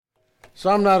So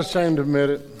I'm not ashamed to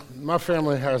admit it. My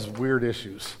family has weird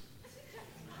issues.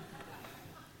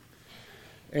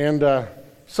 And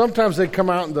sometimes they come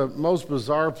out in the most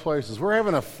bizarre places. We're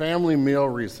having a family meal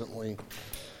recently.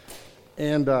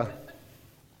 And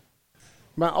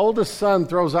my oldest son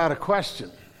throws out a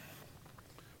question.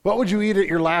 What would you eat at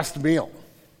your last meal?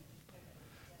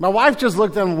 My wife just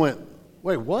looked at him and went,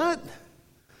 wait, what?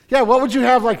 Yeah, what would you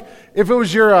have, like, if it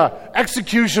was your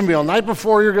execution meal, night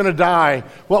before you're going to die,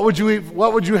 what would you eat?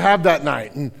 What would you have that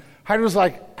night? And Heidi was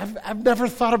like, I've never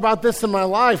thought about this in my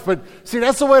life. But see,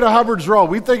 that's the way the Hubbards roll.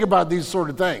 We think about these sort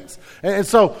of things. And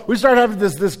so we started having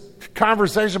this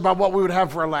conversation about what we would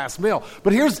have for our last meal.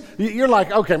 But you're like,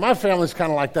 okay, my family's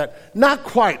kind of like that. Not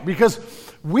quite, because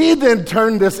we then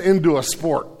turned this into a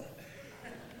sport.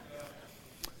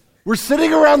 We're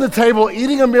sitting around the table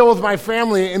eating a meal with my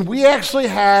family, and we actually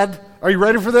had, are you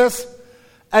ready for this?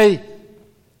 A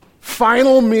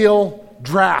final meal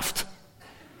draft.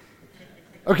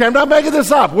 Okay, I'm not making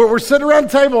this up. We're sitting around the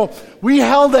table. We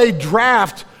held a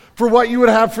draft for what you would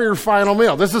have for your final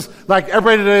meal. This is like,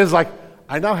 everybody today is like,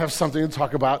 I now have something to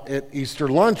talk about at Easter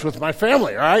lunch with my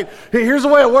family, all right? Here's the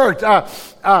way it worked.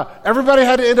 Everybody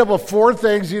had to end up with four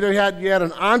things. You had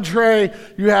an entree,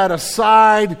 you had a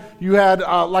side, you had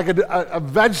like a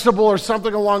vegetable or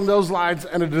something along those lines,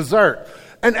 and a dessert.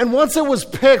 And once something was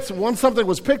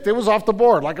picked, it was off the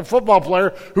board, like a football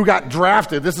player who got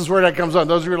drafted. This is where that comes on.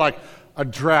 Those of you are like, a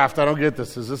draft, I don't get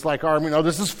this. Is this like Army? No,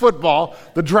 this is football,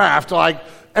 the draft.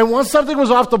 And once something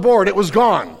was off the board, it was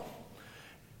gone.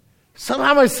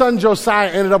 Somehow my son Josiah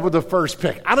ended up with the first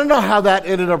pick. I don't know how that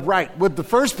ended up right. With the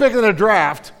first pick in the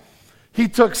draft, he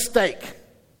took steak.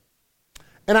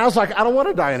 And I was like, I don't want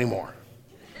to die anymore.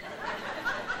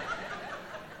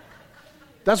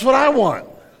 That's what I want.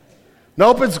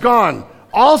 Nope, it's gone.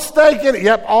 All steak in it.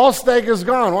 Yep, all steak is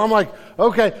gone. Well, I'm like,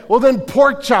 okay. Well, then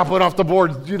pork chop went off the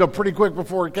board, pretty quick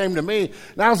before it came to me.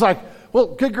 And I was like, well,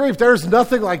 good grief, there's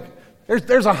nothing like...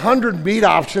 There's 100 meat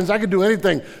options. I could do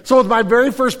anything. So with my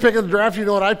very first pick of the draft, you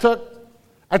know what I took?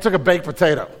 I took a baked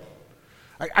potato.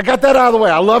 I got that out of the way.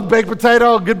 I love baked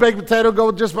potato. Good baked potato, go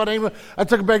with just about anything. I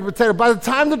took a baked potato. By the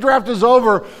time the draft was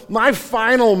over, my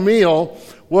final meal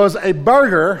was a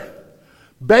burger,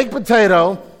 baked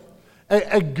potato,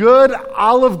 a good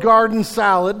Olive Garden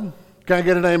salad. Can I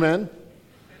get an amen?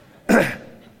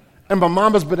 And my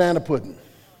mama's banana pudding.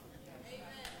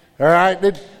 All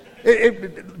right?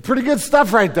 Pretty good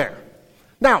stuff right there.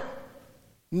 Now,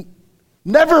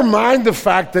 never mind the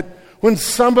fact that when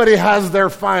somebody has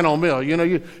their final meal,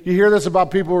 you hear this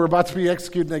about people who are about to be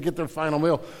executed and they get their final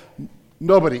meal.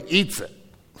 Nobody eats it.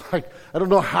 Like, I don't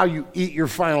know how you eat your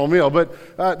final meal,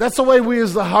 but that's the way we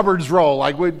as the Hubbards roll.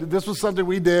 This was something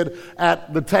we did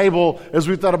at the table as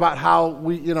we thought about how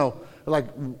we,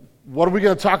 what are we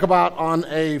going to talk about on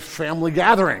a family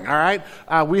gathering, all right?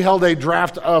 We held a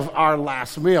draft of our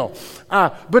last meal.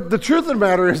 But the truth of the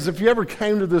matter is, if you ever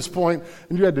came to this point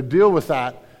and you had to deal with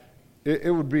that,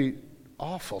 it would be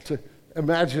awful to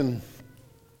imagine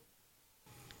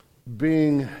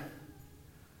being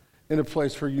in a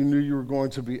place where you knew you were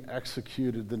going to be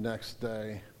executed the next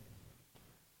day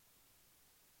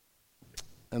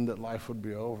and that life would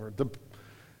be over.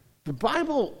 The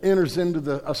Bible enters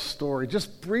into a story,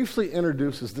 just briefly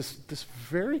introduces this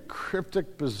very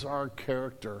cryptic, bizarre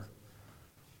character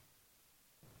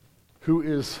who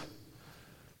is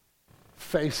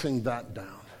facing that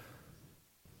down.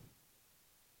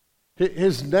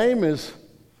 His name is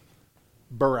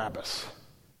Barabbas.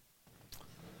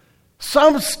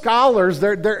 Some scholars,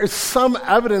 there is some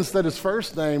evidence that his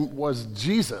first name was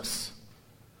Jesus,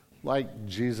 like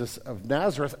Jesus of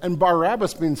Nazareth, and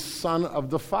Barabbas means son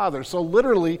of the Father. So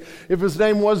literally, if his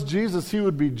name was Jesus, he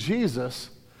would be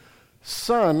Jesus,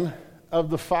 son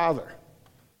of the Father.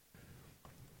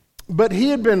 But he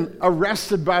had been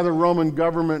arrested by the Roman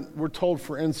government, we're told,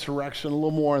 for insurrection. A little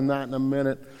more on that in a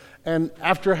minute. And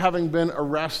after having been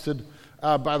arrested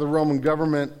by the Roman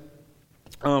government,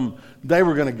 they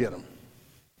were going to get him.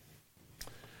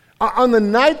 On the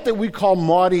night that we call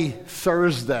Maundy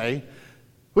Thursday,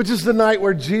 which is the night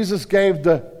where Jesus gave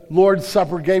the Lord's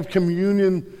Supper, gave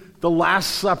communion, the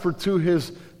Last Supper to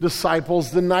his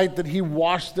disciples, the night that he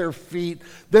washed their feet,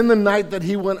 then the night that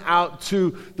he went out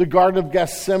to the Garden of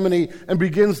Gethsemane and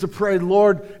begins to pray,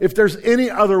 Lord, if there's any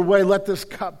other way, let this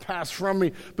cup pass from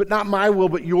me, but not my will,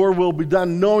 but your will be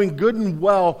done, knowing good and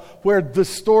well where the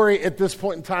story at this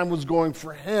point in time was going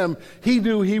for him. He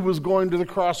knew he was going to the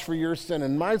cross for your sin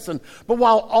and my sin. But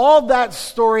while all that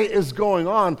story is going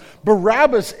on,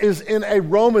 Barabbas is in a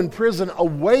Roman prison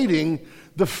awaiting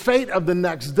the fate of the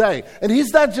next day. And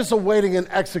he's not just awaiting an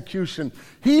execution.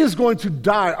 He is going to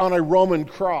die on a Roman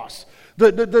cross.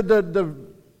 The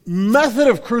method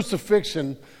of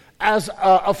crucifixion as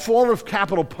a form of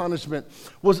capital punishment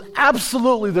was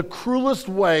absolutely the cruelest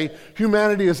way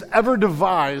humanity has ever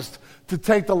devised to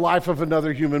take the life of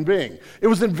another human being. It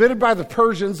was invented by the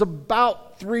Persians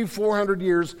about 300-400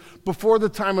 years before the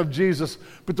time of Jesus,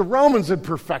 but the Romans had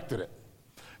perfected it.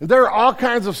 And there are all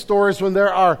kinds of stories when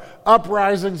there are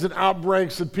uprisings and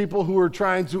outbreaks and people who are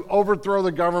trying to overthrow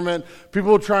the government,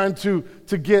 people who are trying to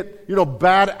get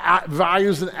bad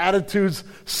values and attitudes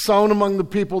sown among the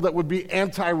people that would be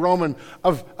anti-Roman,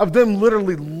 of them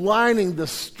literally lining the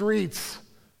streets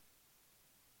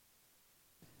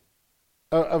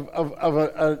of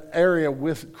an area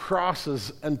with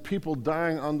crosses and people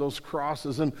dying on those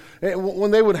crosses. And when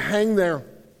they would hang there,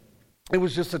 it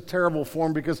was just a terrible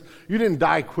form because you didn't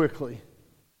die quickly.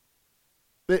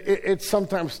 It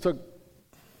sometimes took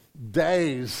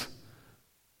days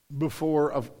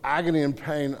of agony and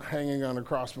pain hanging on a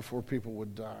cross before people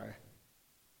would die.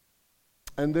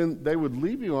 And then they would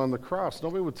leave you on the cross.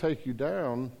 Nobody would take you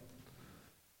down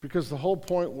because the whole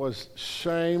point was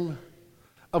shame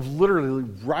of literally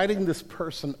writing this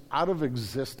person out of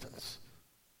existence.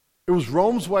 It was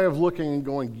Rome's way of looking and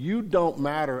going, you don't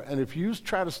matter, and if you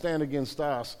try to stand against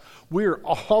us, we are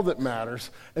all that matters,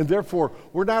 and therefore,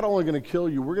 we're not only going to kill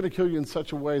you, we're going to kill you in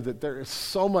such a way that there is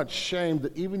so much shame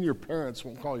that even your parents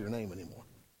won't call your name anymore.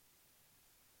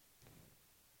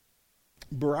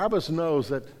 Barabbas knows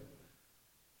that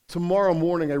tomorrow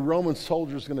morning a Roman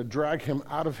soldier is going to drag him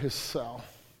out of his cell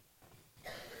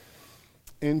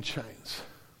in chains.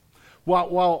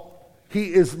 While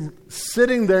he is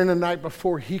sitting there in the night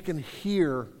before, he can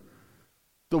hear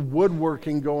the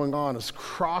woodworking going on as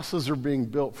crosses are being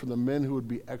built for the men who would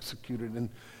be executed. And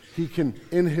he can,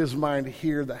 in his mind,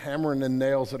 hear the hammer and the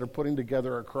nails that are putting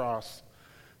together a cross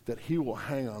that he will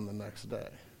hang on the next day.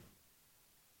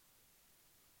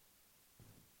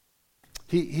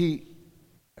 He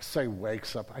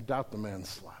wakes up. I doubt the man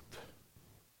slept.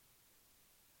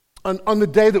 On the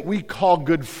day that we call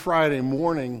Good Friday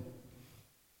morning,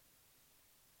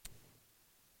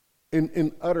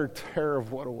 in utter terror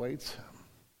of what awaits him.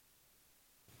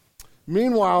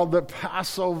 Meanwhile, the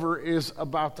Passover is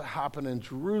about to happen in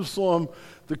Jerusalem.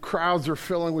 The crowds are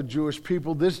filling with Jewish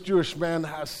people. This Jewish man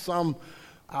has some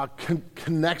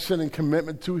connection and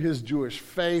commitment to his Jewish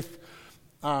faith.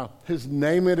 His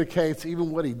name indicates,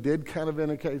 even what he did kind of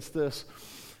indicates this.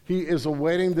 He is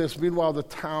awaiting this. Meanwhile, the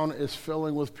town is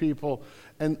filling with people.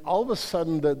 And all of a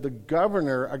sudden, the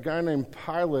governor, a guy named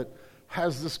Pilate,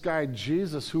 has this guy,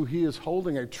 Jesus, who he is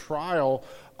holding a trial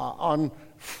on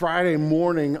Friday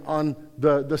morning on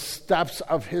the steps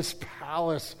of his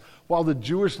palace, while the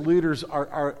Jewish leaders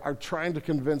are trying to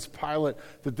convince Pilate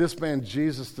that this man,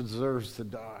 Jesus, deserves to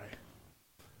die.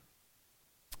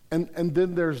 And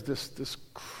then there's this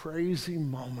crazy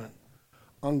moment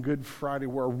on Good Friday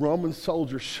where a Roman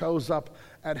soldier shows up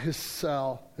at his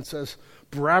cell and says,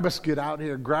 Barabbas, get out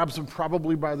here, grabs him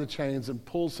probably by the chains and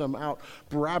pulls him out.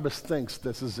 Barabbas thinks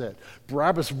this is it.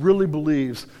 Barabbas really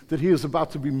believes that he is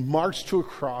about to be marched to a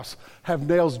cross, have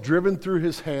nails driven through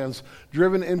his hands,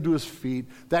 driven into his feet.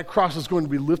 That cross is going to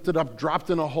be lifted up,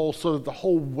 dropped in a hole so that the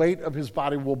whole weight of his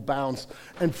body will bounce.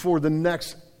 And for the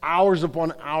next hours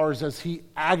upon hours, as he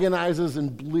agonizes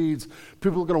and bleeds,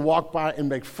 people are going to walk by and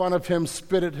make fun of him,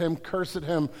 spit at him, curse at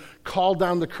him, call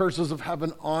down the curses of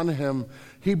heaven on him.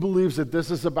 He believes that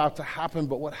this is about to happen,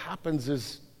 but what happens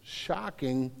is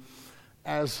shocking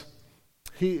as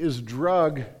he is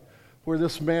drugged where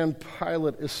this man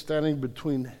Pilate is standing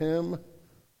between him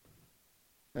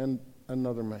and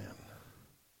another man.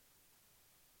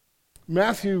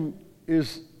 Matthew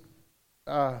is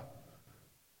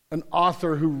an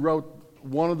author who wrote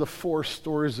one of the 4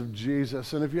 stories of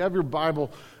Jesus. And if you have your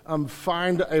Bible,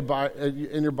 find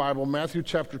in your Bible Matthew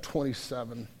chapter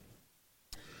 27.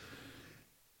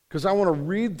 Because I want to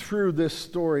read through this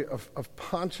story of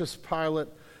Pontius Pilate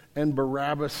and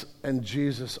Barabbas and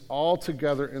Jesus all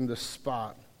together in this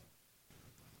spot.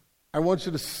 I want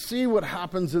you to see what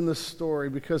happens in this story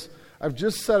because I've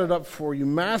just set it up for you.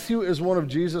 Matthew is one of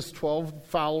Jesus' 12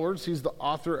 followers. He's the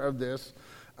author of this.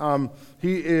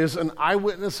 He is an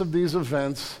eyewitness of these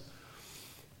events.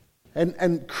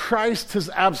 And Christ has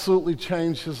absolutely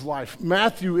changed his life.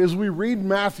 Matthew, as we read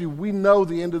Matthew, we know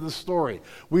the end of the story.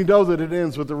 We know that it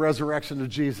ends with the resurrection of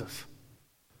Jesus.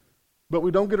 But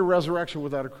we don't get a resurrection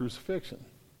without a crucifixion.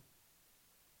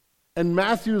 And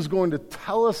Matthew is going to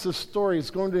tell us this story. It's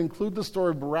going to include the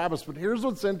story of Barabbas. But here's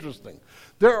what's interesting.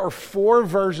 There are 4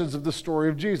 versions of the story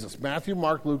of Jesus: Matthew,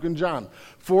 Mark, Luke, and John.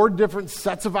 4 different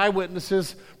sets of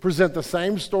eyewitnesses present the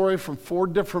same story from 4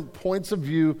 different points of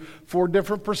view, 4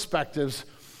 different perspectives.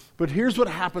 But here's what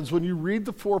happens when you read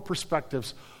the 4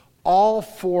 perspectives. All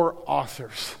 4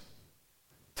 authors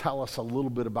tell us a little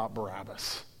bit about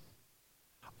Barabbas.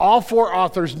 All 4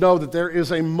 authors know that there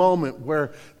is a moment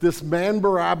where this man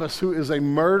Barabbas, who is a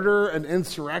murderer, an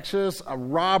insurrectionist, a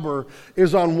robber,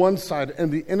 is on one side,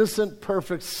 and the innocent,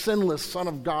 perfect, sinless Son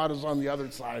of God is on the other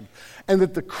side. And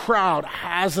that the crowd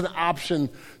has an option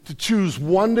to choose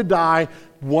one to die,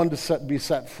 one to be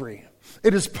set free.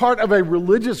 It is part of a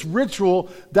religious ritual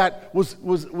that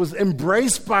was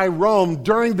embraced by Rome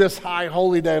during this high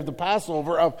holy day of the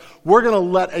Passover of, we're going to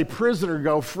let a prisoner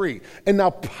go free. And now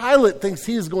Pilate thinks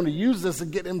he's going to use this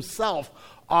and get himself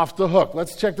off the hook.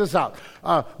 Let's check this out.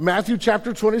 Matthew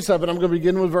chapter 27, I'm going to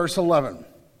begin with verse 11.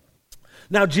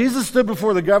 Now Jesus stood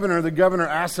before the governor. The governor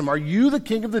asked him, "Are you the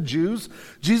king of the Jews?"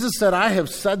 Jesus said, "I have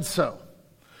said so."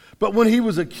 But when he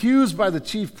was accused by the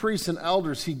chief priests and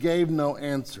elders, he gave no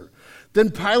answer. Then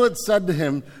Pilate said to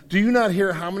him, "Do you not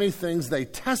hear how many things they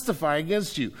testify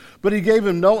against you?" But he gave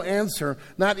him no answer,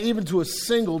 not even to a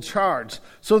single charge,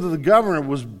 so that the governor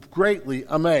was greatly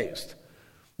amazed.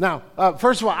 Now,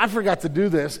 first of all, I forgot to do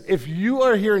this. If you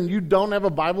are here and you don't have a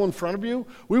Bible in front of you,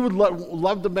 we would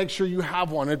love to make sure you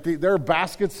have one. There are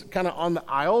baskets kind of on the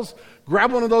aisles.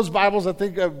 Grab one of those Bibles. I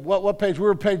think, what page? We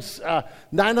were page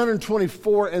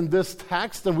 924 in this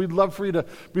text, and we'd love for you to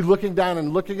be looking down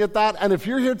and looking at that. And if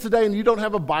you're here today and you don't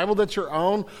have a Bible that's your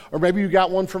own, or maybe you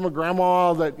got one from a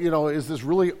grandma that, is this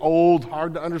really old,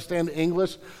 hard to understand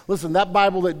English, listen, that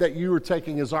Bible that you are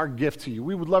taking is our gift to you.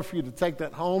 We would love for you to take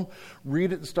that home,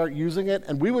 read it, and start using it.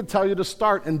 And we would tell you to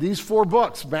start in these 4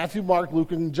 books, Matthew, Mark,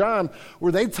 Luke, and John,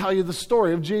 where they tell you the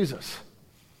story of Jesus.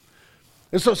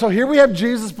 And so here we have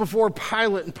Jesus before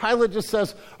Pilate, and Pilate just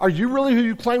says, "Are you really who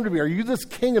you claim to be? Are you this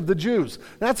king of the Jews?"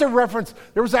 And that's a reference.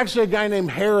 There was actually a guy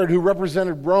named Herod who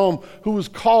represented Rome who was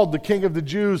called the king of the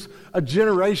Jews a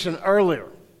generation earlier.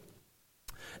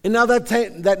 And now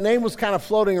that name was kind of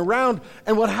floating around,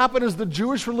 and what happened is the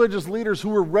Jewish religious leaders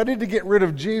who were ready to get rid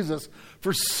of Jesus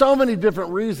for so many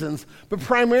different reasons, but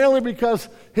primarily because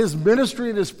his ministry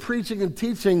and his preaching and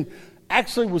teaching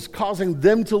actually was causing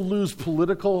them to lose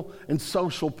political and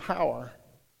social power.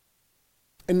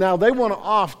 And now they want to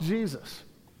off Jesus.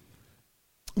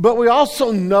 But we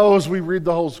also know as we read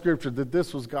the whole scripture that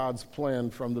this was God's plan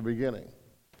from the beginning.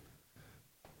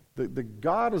 That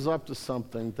God is up to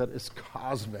something that is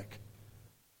cosmic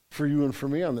for you and for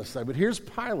me on this side. But here's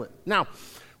Pilate. Now,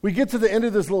 we get to the end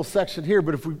of this little section here,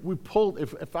 but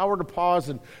if I were to pause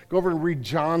and go over and read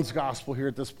John's gospel here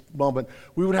at this moment,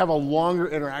 we would have a longer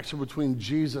interaction between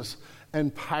Jesus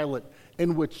and Pilate,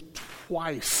 in which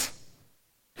twice,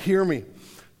 hear me,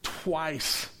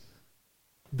 twice,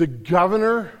 the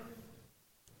governor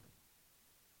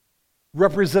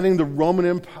representing the Roman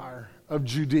Empire of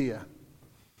Judea,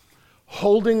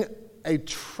 holding a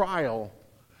trial,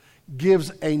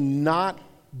 gives a not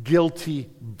guilty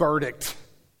verdict.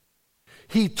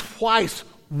 He twice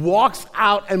walks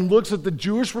out and looks at the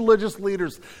Jewish religious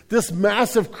leaders, this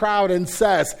massive crowd, and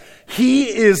says, "He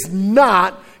is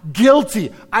not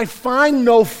guilty. I find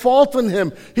no fault in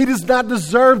him. He does not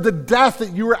deserve the death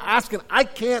that you were asking. I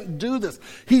can't do this."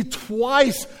 He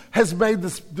twice has made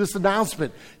this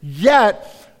announcement. Yet,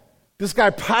 this guy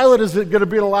Pilate is going to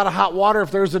be in a lot of hot water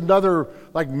if there's another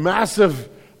massive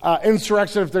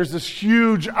insurrection, if there's this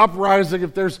huge uprising,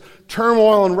 if there's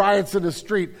turmoil and riots in the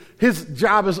street. His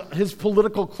job is, his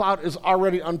political clout is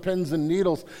already on pins and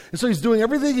needles. And so he's doing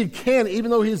everything he can,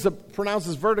 even though he's pronounced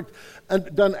his verdict,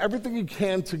 and done everything he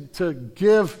can to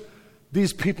give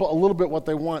these people a little bit what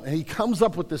they want. And he comes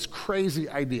up with this crazy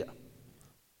idea.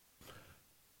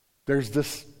 There's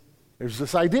this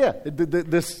idea,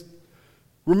 this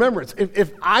remembrance.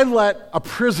 If I let a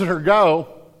prisoner go,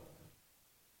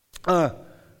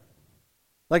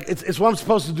 it's what I'm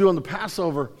supposed to do on the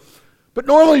Passover. But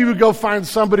normally you would go find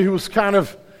somebody who was kind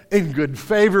of in good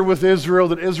favor with Israel,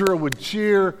 that Israel would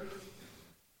cheer.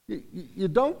 You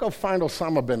don't go find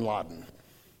Osama bin Laden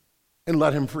and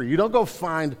let him free. You don't go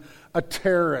find a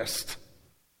terrorist.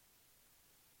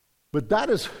 But that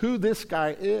is who this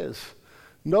guy is.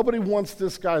 Nobody wants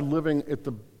this guy living at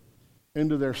the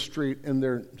end of their street, in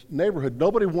their neighborhood.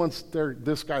 Nobody wants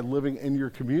this guy living in your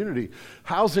community.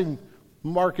 Housing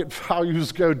market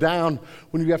values go down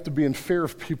when you have to be in fear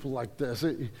of people like this.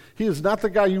 He is not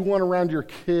the guy you want around your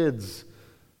kids.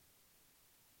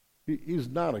 He's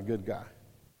not a good guy.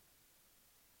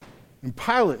 And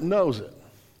Pilate knows it.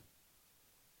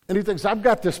 And he thinks, I've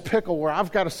got this pickle where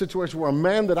I've got a situation where a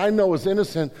man that I know is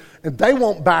innocent and they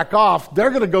won't back off. They're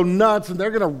going to go nuts and they're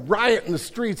going to riot in the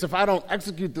streets if I don't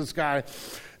execute this guy.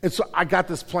 And so I got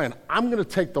this plan. I'm going to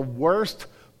take the worst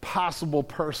possible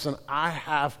person I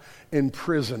have in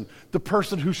prison, the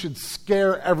person who should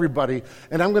scare everybody,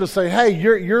 and I'm going to say, hey,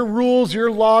 your rules,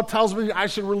 your law tells me I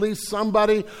should release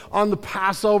somebody on the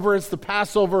Passover. It's the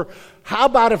Passover. How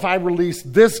about if I release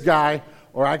this guy,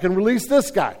 or I can release this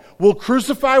guy? We'll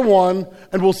crucify one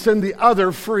and we'll send the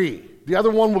other free. The other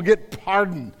one will get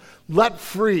pardoned, let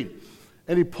free.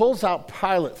 And he pulls out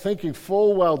Pilate, thinking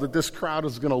full well that this crowd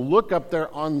is going to look up there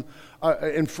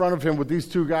in front of him with these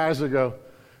two guys and go,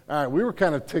 all right, we were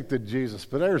kind of ticked at Jesus,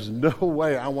 but there's no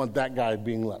way I want that guy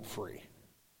being let free.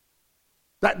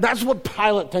 That's what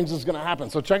Pilate thinks is going to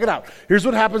happen. So check it out. Here's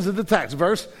what happens in the text,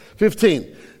 verse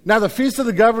 15. Now at the feast,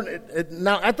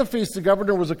 the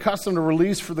governor was accustomed to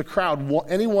release for the crowd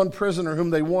any one prisoner whom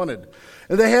they wanted.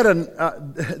 And they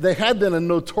had then a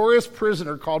notorious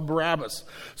prisoner called Barabbas.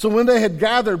 So when they had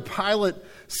gathered, Pilate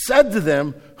said to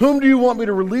them, whom do you want me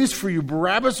to release for you,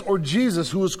 Barabbas or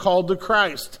Jesus, who is called the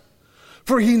Christ?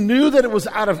 For he knew that it was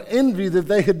out of envy that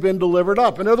they had been delivered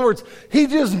up. In other words, he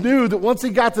just knew that once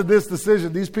he got to this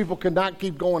decision, these people could not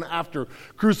keep going after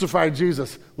crucified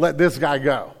Jesus. Let this guy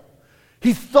go.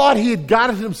 He thought he had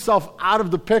gotten himself out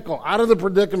of the pickle, out of the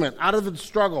predicament, out of the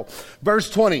struggle.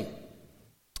 Verse 19.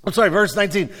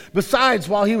 Besides,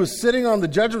 while he was sitting on the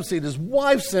judgment seat, his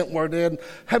wife sent word in,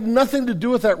 have nothing to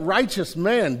do with that righteous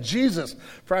man, Jesus,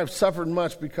 for I have suffered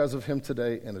much because of him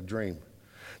today in a dream.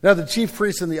 Now the chief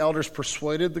priests and the elders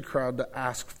persuaded the crowd to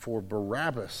ask for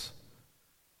Barabbas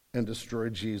and destroy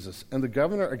Jesus. And the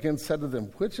governor again said to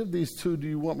them, which of these two do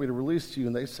you want me to release to you?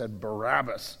 And they said,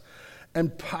 Barabbas.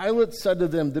 And Pilate said to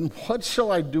them, then what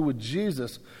shall I do with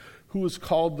Jesus, who is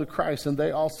called the Christ? And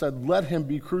they all said, let him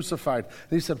be crucified.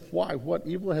 And he said, why? What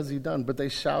evil has he done? But they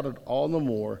shouted all the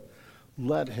more,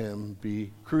 let him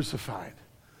be crucified.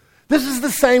 This is the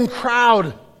same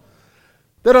crowd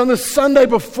that on the Sunday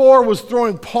before was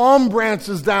throwing palm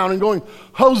branches down and going,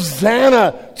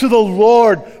 Hosanna to the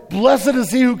Lord. Blessed is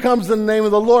he who comes in the name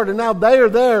of the Lord. And now they are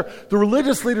there. The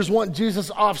religious leaders want Jesus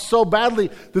off so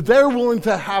badly that they're willing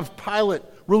to have Pilate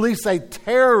release a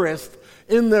terrorist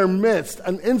in their midst,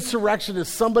 an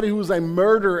insurrectionist, somebody who is a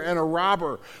murderer and a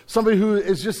robber, somebody who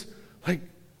is just like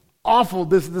awful,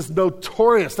 this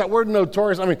notorious. That word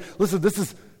notorious, I mean, listen, this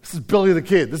is Billy the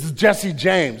Kid. This is Jesse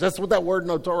James. That's what that word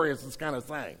notorious is kind of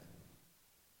saying.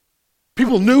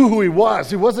 People knew who he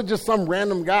was. He wasn't just some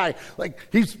random guy. Like,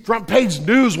 he's front page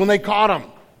news when they caught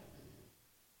him.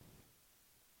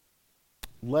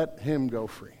 Let him go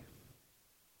free.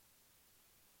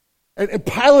 And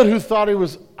Pilate, who thought he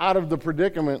was out of the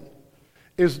predicament,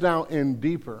 is now in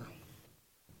deeper.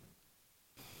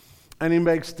 And he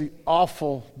makes the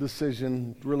awful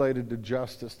decision related to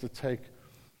justice to take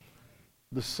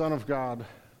the Son of God,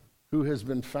 who has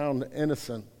been found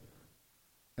innocent,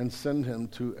 and send him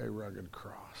to a rugged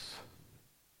cross.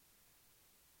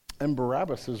 And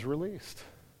Barabbas is released.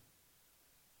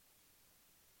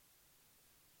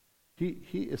 He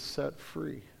is set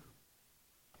free.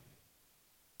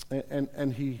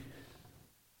 And he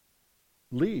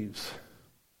leaves.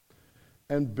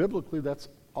 And biblically, that's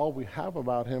all we have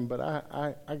about him, but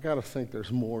I got to think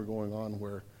there's more going on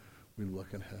where we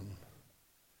look at him.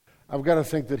 I've got to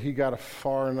think that he got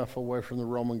far enough away from the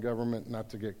Roman government not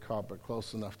to get caught, but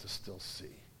close enough to still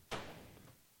see.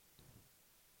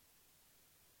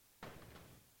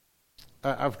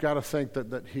 I've got to think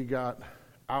that he got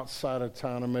outside of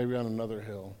town and maybe on another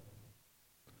hill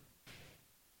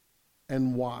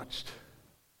and watched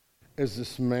as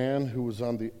this man who was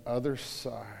on the other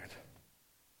side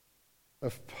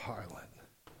of Pilate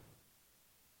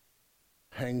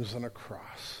hangs on a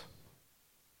cross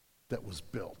that was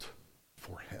built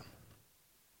for him.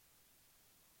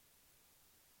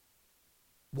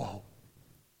 Whoa.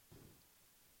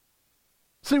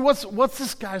 See, what's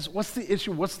the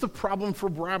issue? What's the problem for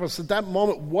Barabbas? At that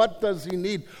moment, what does he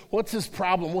need? What's his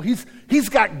problem? Well, he's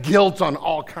got guilt on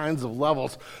all kinds of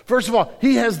levels. First of all,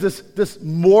 he has this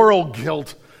moral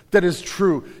guilt that is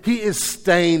true. He is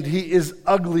stained. He is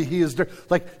ugly. He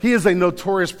is a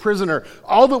notorious prisoner.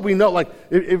 All that we know,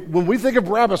 when we think of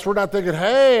Barabbas, we're not thinking,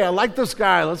 hey, I like this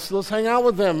guy. Let's hang out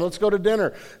with him. Let's go to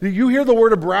dinner. You hear the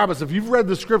word of Barabbas. If you've read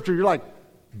the scripture, you're like,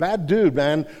 bad dude,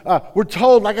 man. We're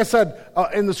told, like I said,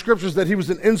 in the scriptures that he was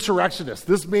an insurrectionist.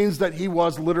 This means that he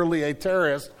was literally a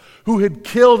terrorist who had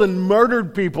killed and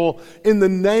murdered people in the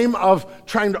name of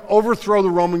trying to overthrow the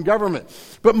Roman government.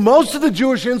 But most of the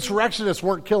Jewish insurrectionists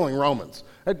weren't killing Romans.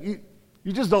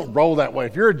 You just don't roll that way.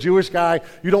 If you're a Jewish guy,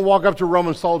 you don't walk up to a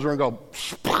Roman soldier and go,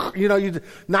 you're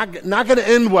not going to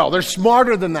end well. They're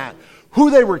smarter than that. Who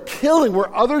they were killing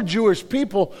were other Jewish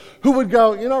people who would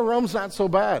go, Rome's not so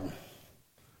bad.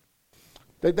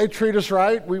 They treat us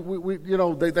right.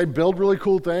 They build really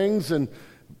cool things, and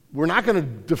we're not going to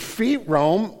defeat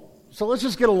Rome, so let's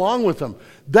just get along with them.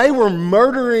 They were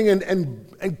murdering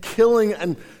and killing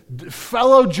and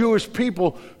fellow Jewish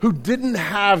people who didn't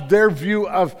have their view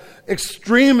of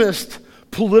extremist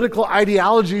political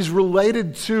ideologies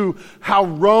related to how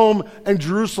Rome and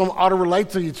Jerusalem ought to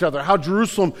relate to each other. How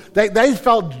Jerusalem, they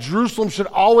felt Jerusalem should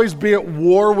always be at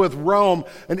war with Rome,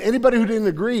 and anybody who didn't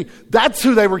agree, that's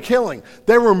who they were killing.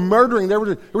 They were murdering. There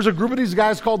was a group of these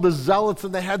guys called the Zealots,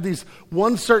 and they had these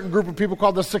one certain group of people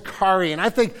called the Sicarii, and I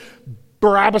think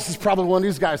Barabbas is probably one of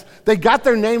these guys. They got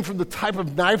their name from the type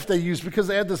of knife they used because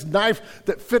they had this knife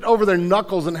that fit over their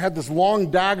knuckles and had this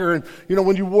long dagger. And,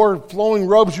 when you wore flowing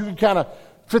robes, you could kind of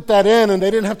fit that in, and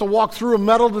they didn't have to walk through a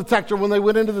metal detector when they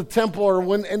went into the temple or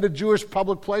went into Jewish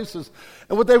public places.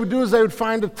 And what they would do is they would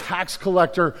find a tax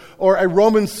collector or a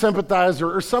Roman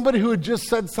sympathizer or somebody who had just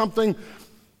said something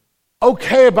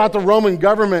okay about the Roman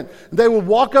government. They would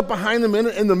walk up behind them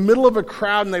in the middle of a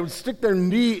crowd, and they would stick their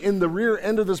knee in the rear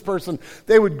end of this person.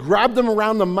 They would grab them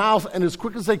around the mouth, and as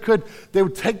quick as they could, they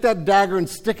would take that dagger and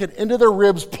stick it into their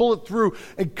ribs, pull it through,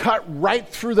 and cut right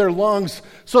through their lungs,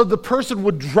 so the person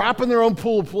would drop in their own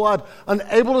pool of blood,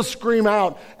 unable to scream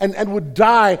out, and would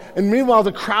die. And meanwhile,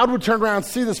 the crowd would turn around and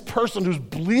see this person who's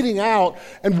bleeding out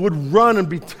and would run and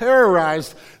be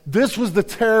terrorized. This was the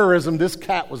terrorism this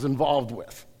cat was involved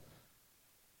with.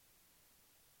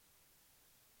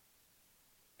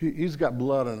 He's got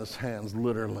blood on his hands,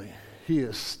 literally. He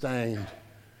is stained.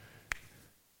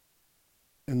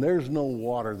 And there's no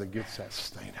water that gets that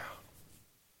stain out.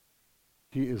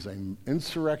 He is an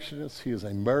insurrectionist. He is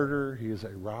a murderer. He is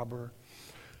a robber.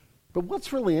 But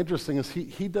what's really interesting is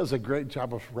he does a great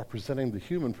job of representing the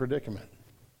human predicament.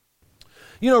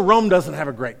 Rome doesn't have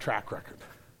a great track record.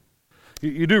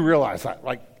 You do realize that.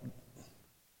 It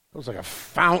was like a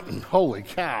fountain. Holy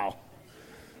cow.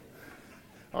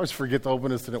 I always forget to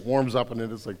open this, and it warms up, and it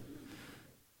is like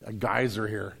a geyser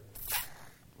here.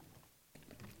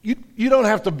 You don't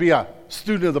have to be a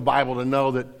student of the Bible to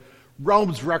know that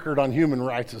Rome's record on human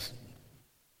rights is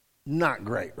not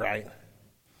great, right?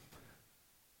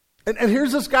 And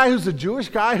here's this guy who's a Jewish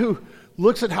guy who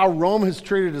looks at how Rome has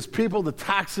treated his people, the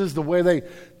taxes, the way they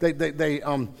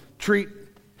treat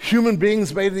human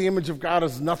beings made in the image of God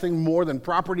as nothing more than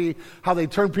property, how they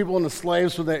turn people into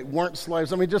slaves when they weren't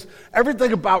slaves. I mean, just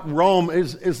everything about Rome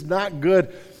is not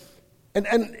good. And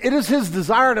it is his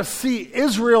desire to see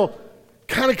Israel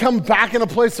kind of come back in a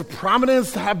place of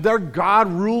prominence, to have their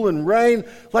God rule and reign.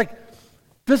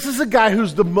 This is a guy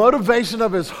whose the motivation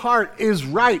of his heart is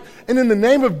right. And in the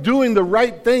name of doing the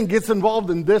right thing, gets involved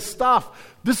in this stuff.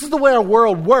 This is the way our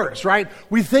world works, right?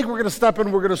 We think we're going to step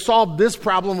in, we're going to solve this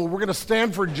problem, and we're going to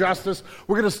stand for justice,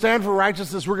 we're going to stand for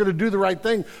righteousness, we're going to do the right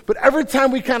thing. But every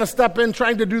time we kind of step in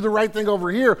trying to do the right thing over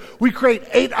here, we create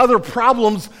 8 other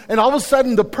problems, and all of a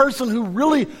sudden the person who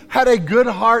really had a good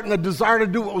heart and a desire to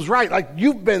do what was right,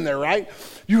 you've been there, right?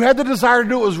 You had the desire to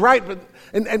do what was right, but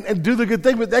and do the good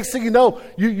thing, but next thing you know,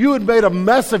 you had made a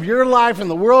mess of your life and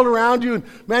the world around you, and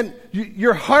man,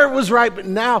 your heart was right, but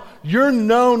now you're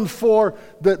known for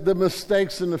the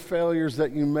mistakes and the failures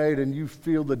that you made, and you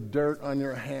feel the dirt on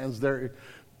your hands there.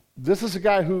 This is a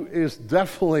guy who is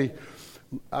definitely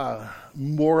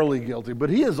morally guilty, but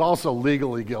he is also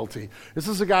legally guilty. This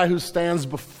is a guy who stands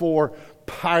before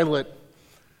Pilate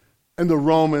and the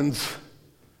Romans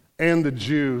and the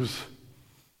Jews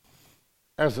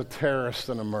as a terrorist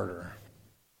and a murderer,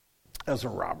 as a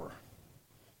robber.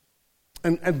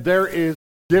 And there is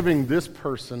giving this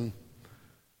person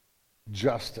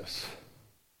justice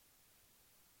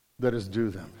that is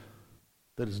due them,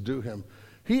 that is due him.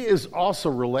 He is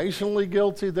also relationally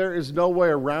guilty. There is no way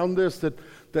around this,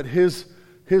 that his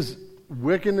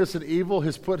wickedness and evil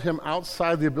has put him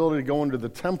outside the ability to go into the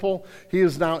temple. He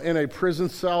is now in a prison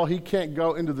cell. He can't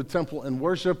go into the temple and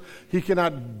worship. He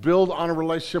cannot build on a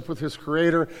relationship with his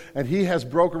Creator, and he has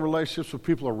broken relationships with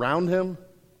people around him.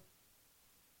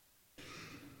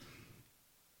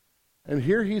 And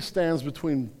here he stands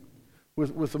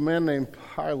with a man named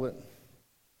Pilate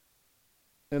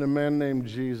and a man named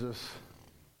Jesus.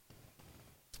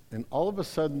 And all of a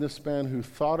sudden, this man who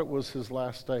thought it was his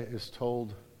last day is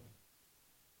told,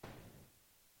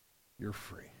 "You're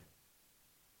free.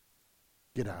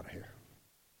 Get out of here.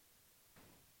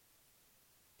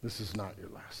 This is not your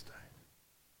last day."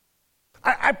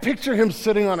 I picture him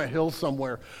sitting on a hill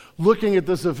somewhere, looking at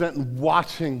this event and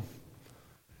watching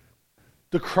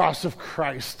the cross of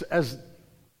Christ as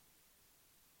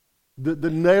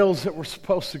the nails that were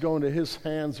supposed to go into his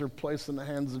hands are placed in the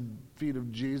hands and feet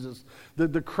of Jesus.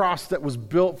 The cross that was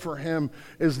built for him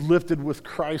is lifted with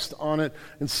Christ on it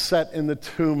and set in the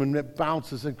tomb, and it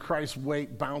bounces, and Christ's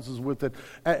weight bounces with it.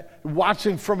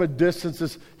 Watching from a distance,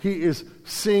 as he is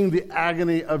seeing the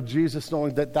agony of Jesus,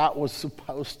 knowing that that was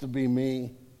supposed to be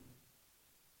me.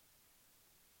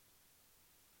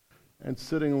 And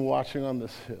sitting and watching on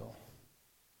this hill.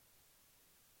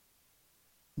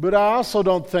 But I also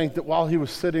don't think that while he was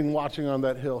sitting watching on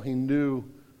that hill, he knew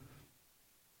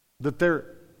that there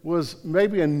was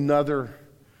maybe another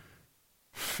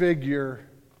figure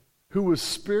who was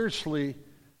spiritually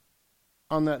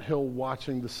on that hill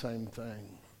watching the same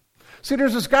thing. See,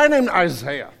 there's this guy named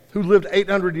Isaiah who lived 7 to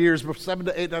 800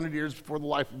 years before the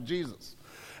life of Jesus.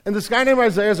 And this guy named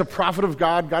Isaiah is a prophet of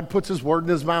God. God puts his word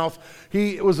in his mouth.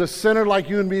 He was a sinner like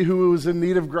you and me who was in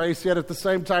need of grace. Yet at the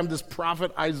same time, this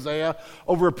prophet Isaiah,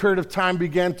 over a period of time,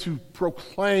 began to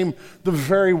proclaim the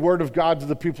very word of God to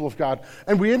the people of God.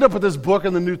 And we end up with this book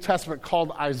in the New Testament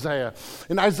called Isaiah.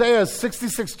 And Isaiah has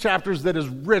 66 chapters that is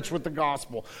rich with the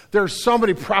gospel. There are so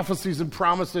many prophecies and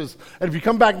promises. And if you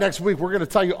come back next week, we're going to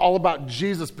tell you all about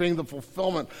Jesus being the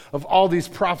fulfillment of all these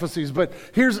prophecies. But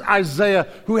here's Isaiah,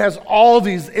 who has all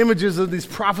these images of these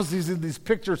prophecies and these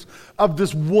pictures of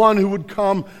this one who would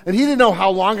come. And he didn't know how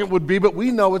long it would be, but we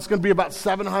know it's going to be about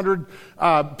 700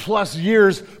 plus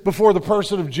years before the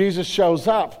person of Jesus shows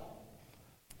up.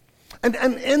 And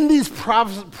in these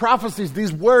prophecies,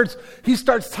 these words, he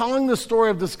starts telling the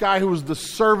story of this guy who was the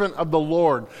servant of the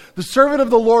Lord. The servant of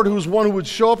the Lord, who was one who would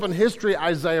show up in history,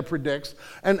 Isaiah predicts.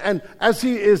 And as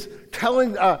he is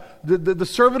telling, the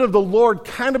servant of the Lord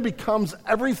kind of becomes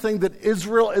everything that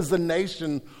Israel as a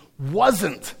nation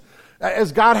wasn't.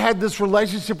 As God had this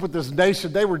relationship with this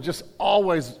nation, they were just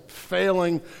always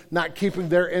failing, not keeping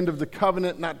their end of the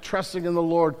covenant, not trusting in the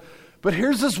Lord. But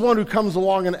here's this one who comes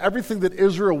along, and everything that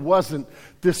Israel wasn't,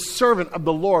 this servant of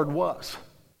the Lord was.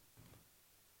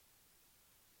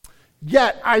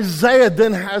 Yet Isaiah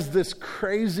then has this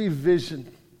crazy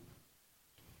vision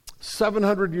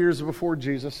 700 years before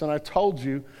Jesus, and I told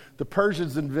you the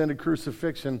Persians invented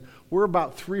crucifixion. We're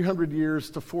about 300 years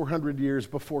to 400 years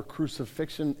before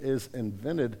crucifixion is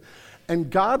invented. And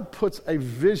God puts a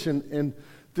vision in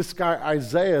this guy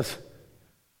Isaiah's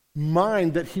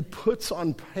mind that he puts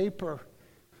on paper.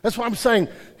 That's why I'm saying,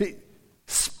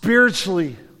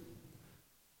 spiritually,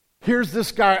 here's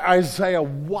this guy Isaiah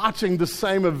watching the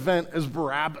same event as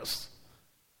Barabbas.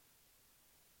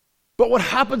 But what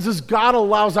happens is God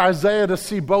allows Isaiah to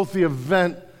see both the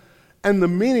event and the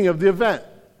meaning of the event.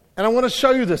 And I want to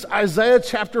show you this. Isaiah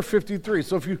chapter 53.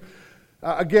 So if you,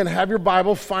 again, have your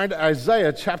Bible, find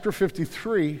Isaiah chapter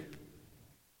 53.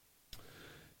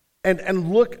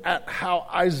 And look at how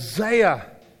Isaiah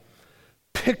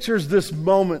pictures this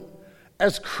moment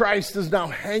as Christ is now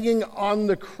hanging on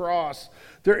the cross.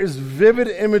 There is vivid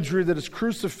imagery that is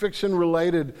crucifixion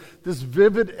related, this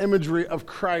vivid imagery of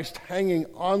Christ hanging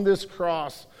on this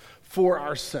cross for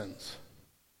our sins.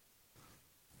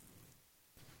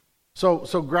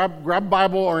 So grab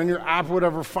Bible or in your app or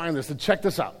whatever, find this and check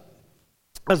this out.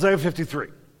 Isaiah 53.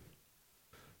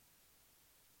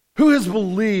 Who has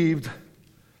believed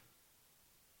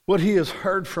what he has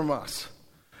heard from us?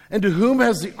 And to whom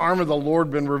has the arm of the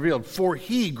Lord been revealed? For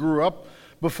he grew up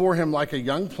before him like a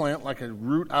young plant, like a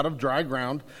root out of dry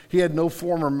ground. He had no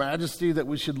form or majesty that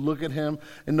we should look at him,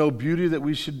 and no beauty that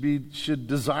we should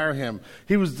desire him.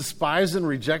 He was despised and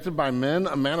rejected by men,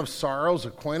 a man of sorrows,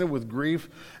 acquainted with grief,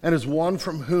 and as one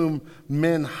from whom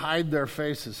men hide their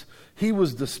faces. He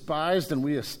was despised, and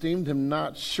we esteemed him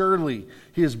not. Surely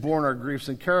he has borne our griefs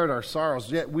and carried our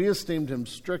sorrows, yet we esteemed him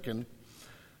stricken,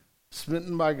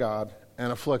 smitten by God,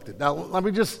 and afflicted. Now, let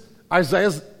me just,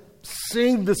 Isaiah's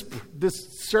seeing this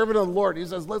servant of the Lord. He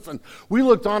says, listen, we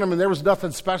looked on him and there was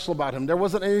nothing special about him. There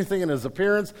wasn't anything in his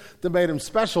appearance that made him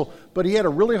special, but he had a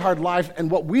really hard life. And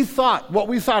what we thought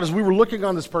as we were looking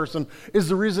on this person is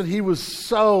the reason he was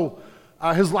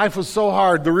his life was so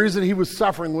hard, the reason he was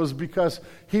suffering was because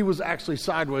he was actually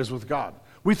sideways with God.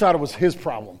 We thought it was his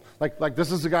problem. Like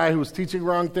this is a guy who was teaching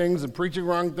wrong things and preaching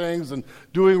wrong things and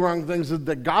doing wrong things,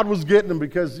 that God was getting him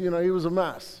because, he was a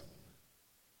mess.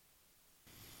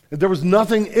 And there was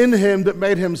nothing in him that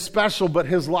made him special, but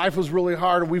his life was really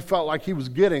hard, and we felt like he was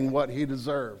getting what he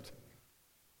deserved.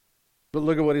 But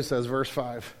look at what he says, verse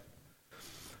 5.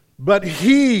 But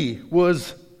he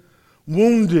was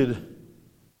wounded.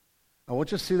 I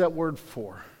want you to see that word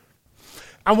 "for."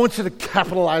 I want you to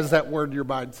capitalize that word in your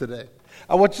mind today.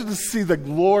 I want you to see the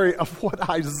glory of what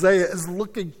Isaiah is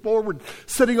looking forward,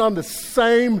 sitting on the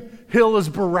same hill as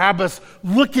Barabbas,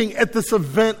 looking at this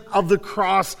event of the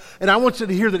cross. And I want you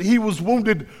to hear that he was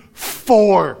wounded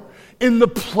in the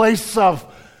place of,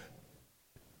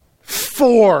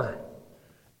 for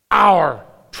our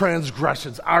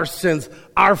transgressions, our sins,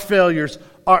 our failures,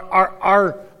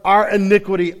 our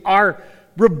iniquity, our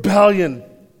rebellion.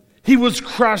 He was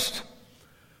crushed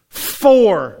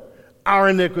for our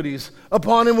iniquities.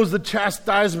 Upon him was the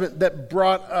chastisement that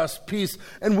brought us peace,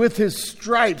 and with his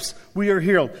stripes we are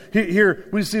healed. Here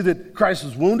we see that Christ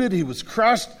was wounded, he was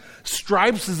crushed.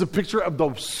 Stripes is a picture of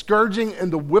the scourging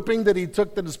and the whipping that he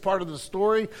took, that is part of the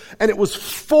story, and it was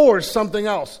for something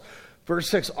else. Verse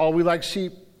 6, all we like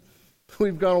sheep,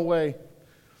 we've gone away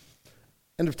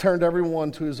and have turned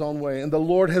everyone to his own way. And the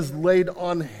Lord has laid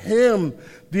on him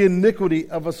the iniquity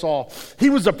of us all.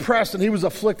 He was oppressed and he was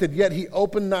afflicted, yet he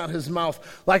opened not his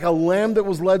mouth. Like a lamb that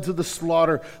was led to the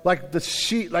slaughter, like a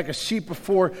sheep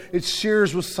before its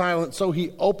shears was silent, so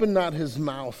he opened not his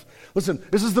mouth. Listen,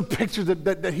 this is the picture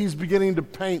that he's beginning to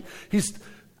paint.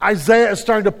 Isaiah is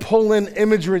starting to pull in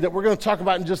imagery that we're going to talk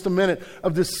about in just a minute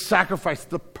of this sacrifice,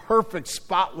 the perfect,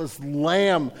 spotless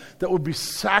lamb that would be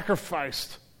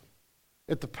sacrificed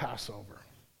at the Passover.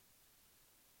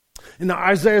 And now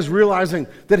Isaiah is realizing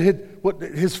that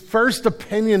his first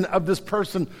opinion of this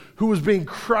person who was being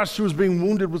crushed, who was being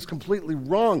wounded, was completely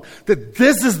wrong. That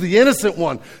this is the innocent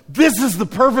one. This is the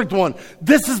perfect one.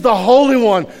 This is the holy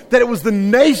one. That it was the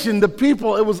nation, the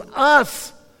people, it was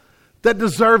us that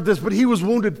deserved this. But he was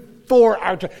wounded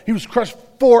he was crushed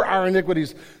for our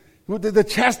iniquities. The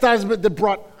chastisement that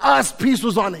brought us peace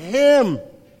was on him.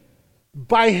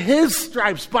 By his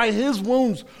stripes, by his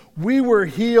wounds, we were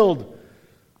healed.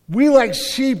 We like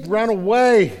sheep ran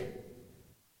away.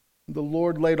 The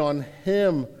Lord laid on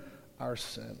him our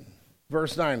sin.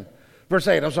 Verse 8,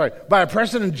 by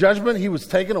oppression and judgment he was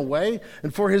taken away,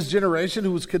 and for his generation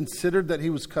who was considered that he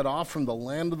was cut off from the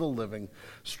land of the living,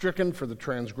 stricken for the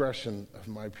transgression of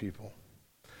my people.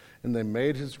 And they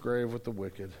made his grave with the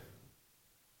wicked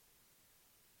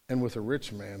and with a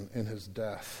rich man in his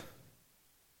death,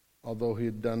 although he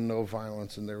had done no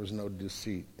violence and there was no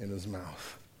deceit in his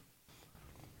mouth.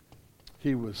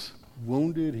 He was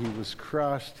wounded, he was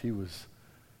crushed, he was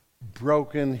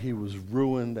broken, he was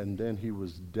ruined, and then he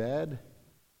was dead.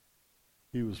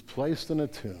 He was placed in a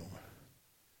tomb.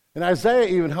 And Isaiah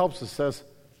even helps us, says,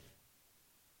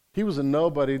 he was a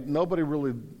nobody. Nobody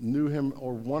really knew him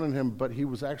or wanted him, but he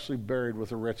was actually buried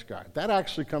with a rich guy. That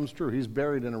actually comes true. He's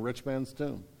buried in a rich man's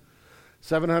tomb.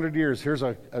 700 years, here's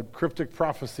a cryptic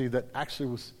prophecy that actually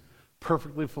was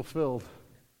perfectly fulfilled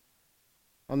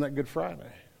on that Good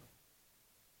Friday.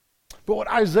 But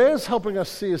what Isaiah is helping us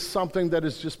see is something that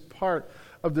is just part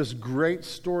of this great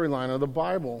storyline of the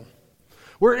Bible.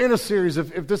 We're in a series,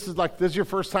 if this is your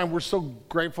first time, we're so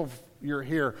grateful you're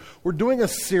here. We're doing a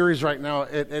series right now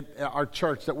at our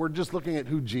church that we're just looking at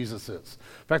who Jesus is.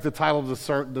 In fact, the title of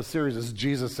the series is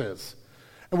Jesus Is.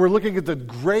 And we're looking at the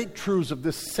great truths of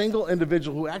this single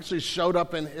individual who actually showed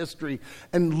up in history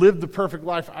and lived the perfect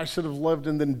life I should have lived,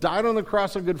 and then died on the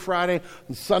cross on Good Friday.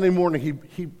 And Sunday morning,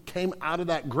 he came out of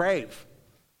that grave.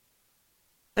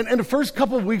 And the first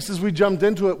couple of weeks as we jumped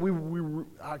into it, we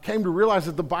came to realize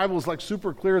that the Bible is like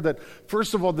super clear that,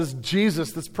 first of all, this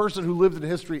Jesus, this person who lived in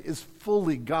history, is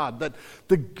fully God. That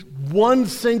the one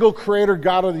single creator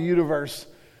God of the universe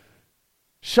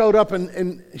showed up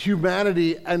in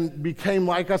humanity and became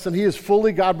like us, and he is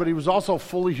fully God, but he was also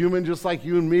fully human, just like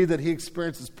you and me, that he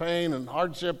experiences pain and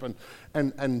hardship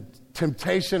and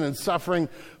temptation and suffering.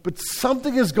 But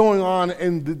something is going on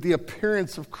in the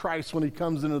appearance of Christ when he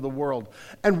comes into the world.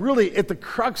 And really, at the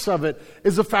crux of it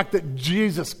is the fact that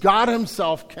Jesus, God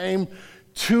himself, came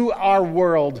to our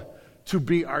world to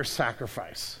be our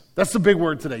sacrifice. That's the big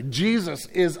word today. Jesus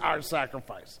is our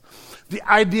sacrifice. The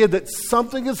idea that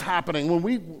something is happening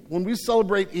when we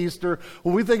celebrate Easter,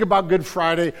 when we think about Good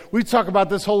Friday, we talk about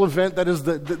this whole event that is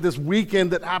this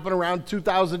weekend that happened around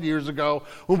 2,000 years ago.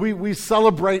 When we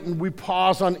celebrate and we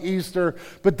pause on Easter,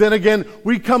 but then again,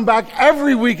 we come back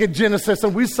every week at Genesis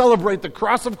and we celebrate the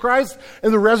cross of Christ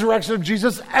and the resurrection of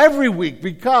Jesus every week,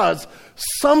 because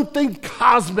something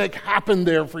cosmic happened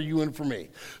there for you and for me.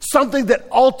 Something that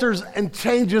alters and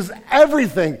changes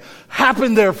everything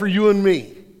happened there for you and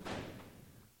me.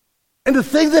 And the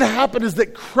thing that happened is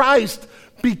that Christ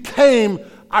became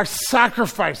our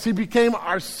sacrifice. He became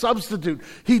our substitute.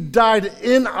 He died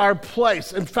in our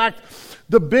place. In fact,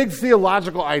 the big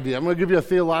theological idea, I'm going to give you a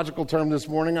theological term this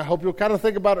morning. I hope you'll kind of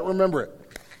think about it, remember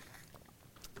it,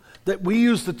 that we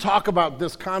use to talk about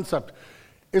this concept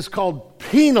is called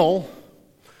penal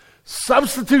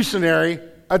Substitutionary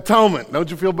atonement. Don't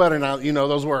you feel better now that you know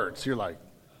those words? You're like,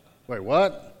 wait,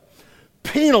 what?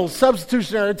 Penal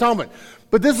substitutionary atonement.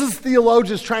 But this is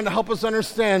theologians trying to help us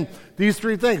understand these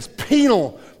three things.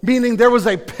 Penal, meaning there was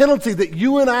a penalty that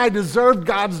you and I deserved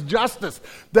God's justice,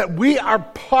 that we are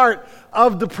part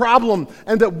of the problem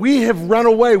and that we have run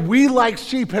away. We, like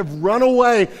sheep, have run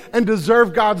away and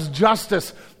deserve God's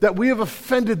justice, that we have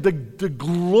offended the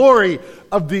glory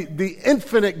of the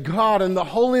infinite God and the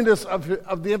holiness of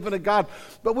the infinite God.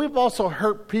 But we've also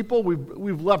hurt people.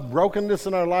 We've left brokenness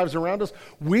in our lives around us.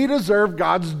 We deserve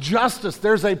God's justice.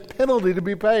 There's a penalty to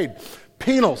be paid.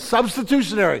 Penal,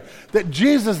 substitutionary, that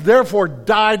Jesus therefore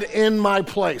died in my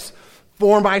place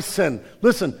for my sin.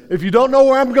 Listen, if you don't know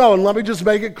where I'm going, let me just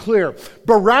make it clear.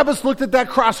 Barabbas looked at that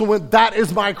cross and went, that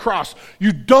is my cross.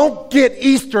 You don't get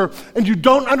Easter and you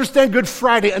don't understand Good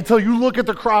Friday until you look at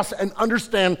the cross and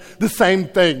understand the same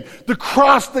thing. The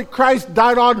cross that Christ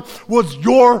died on was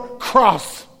your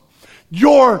cross.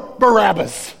 Your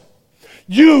Barabbas.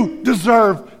 You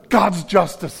deserve God's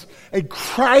justice. And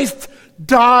Christ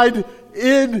died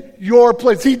in your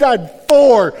place. He died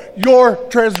for your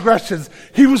transgressions.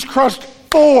 He was crushed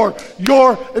for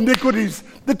your iniquities.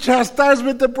 The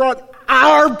chastisement that brought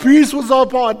our peace was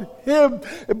upon him,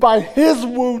 and by his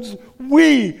wounds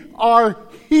we are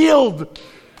healed.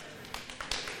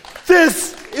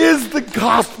 This is the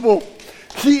gospel.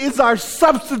 He is our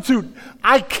substitute.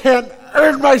 I can't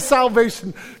earn my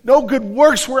salvation. No good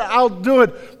works will outdo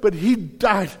it, but he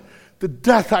died. The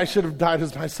death I should have died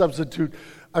is my substitute.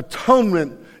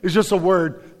 Atonement is just a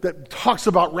word that talks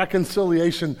about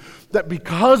reconciliation, that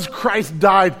because Christ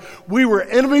died, we were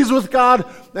enemies with God,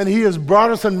 and he has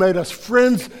brought us and made us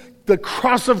friends. The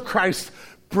cross of Christ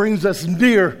brings us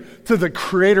near to the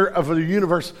creator of the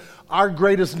universe. Our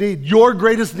greatest need, your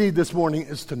greatest need this morning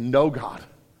is to know God.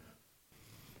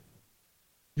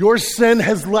 Your sin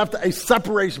has left a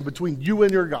separation between you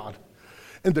and your God.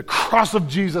 And the cross of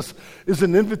Jesus is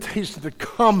an invitation to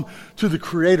come to the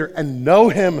Creator and know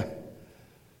him.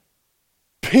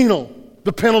 Penal,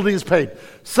 the penalty is paid.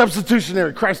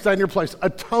 Substitutionary, Christ died in your place.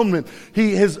 Atonement,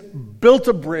 he has built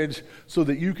a bridge so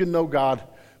that you can know God.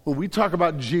 When we talk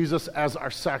about Jesus as our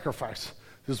sacrifice,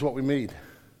 this is what we mean.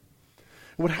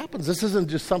 And what happens, this isn't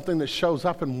just something that shows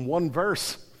up in one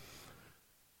verse.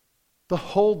 The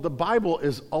Bible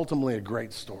is ultimately a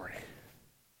great story.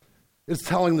 It's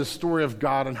telling the story of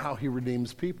God and how he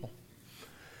redeems people.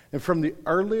 And from the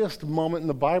earliest moment in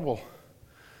the Bible,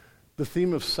 the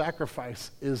theme of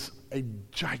sacrifice is a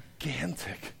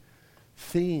gigantic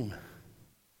theme.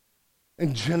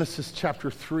 In Genesis chapter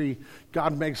 3,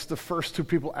 God makes the first two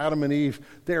people, Adam and Eve.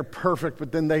 They are perfect,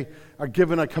 but then they are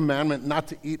given a commandment not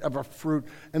to eat of a fruit.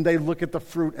 And they look at the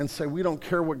fruit and say, we don't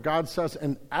care what God says.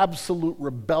 And absolute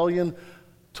rebellion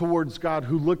towards God,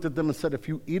 who looked at them and said, if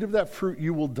you eat of that fruit,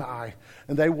 you will die.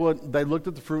 And they looked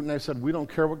at the fruit and they said, we don't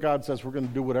care what God says. We're going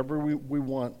to do whatever we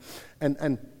want.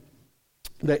 And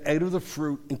they ate of the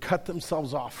fruit and cut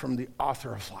themselves off from the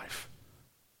author of life.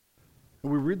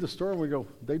 And we read the story and we go,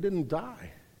 they didn't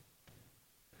die.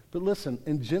 But listen,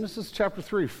 in Genesis chapter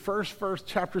 3, first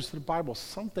chapters of the Bible,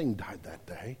 something died that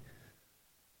day.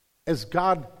 As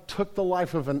God took the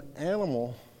life of an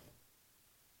animal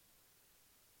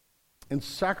and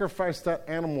sacrificed that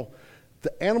animal,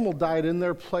 the animal died in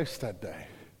their place that day.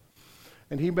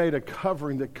 And he made a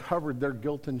covering that covered their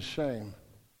guilt and shame.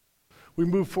 We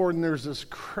move forward and there's this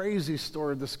crazy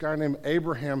story of this guy named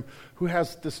Abraham who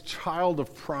has this child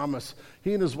of promise.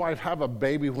 He and his wife have a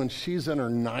baby when she's in her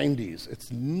 90s.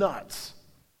 It's nuts.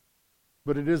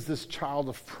 But it is this child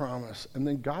of promise. And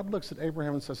then God looks at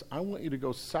Abraham and says, I want you to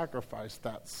go sacrifice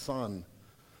that son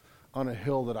on a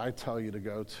hill that I tell you to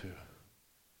go to.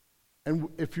 And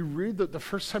if you read the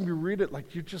first time you read it,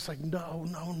 like you're just like, no,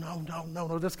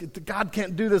 God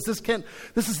can't do this.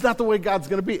 This is not the way God's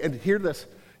going to be. And hear this.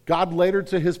 God later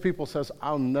to his people says,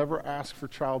 I'll never ask for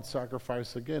child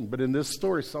sacrifice again. But in this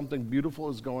story, something beautiful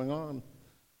is going on.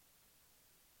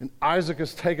 And Isaac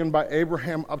is taken by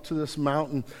Abraham up to this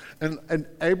mountain. And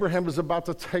Abraham is about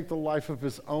to take the life of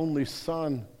his only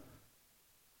son.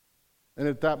 And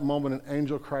at that moment, an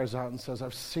angel cries out and says,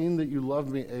 I've seen that you love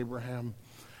me, Abraham.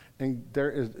 And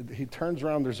he turns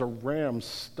around, there's a ram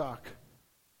stuck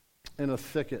in a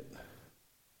thicket.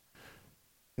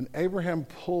 And Abraham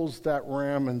pulls that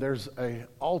ram, and there's an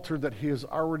altar that he has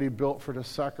already built for the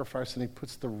sacrifice, and he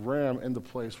puts the ram in the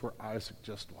place where Isaac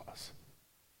just was.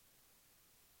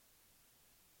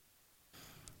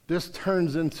 This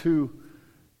turns into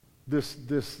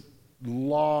this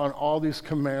law and all these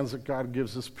commands that God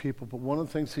gives his people. But one of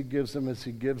the things he gives them is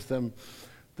he gives them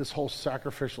this whole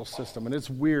sacrificial system. And it's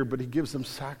weird, but he gives them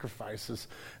sacrifices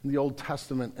in the Old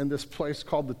Testament in this place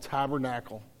called the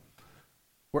tabernacle,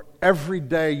 where every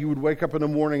day you would wake up in the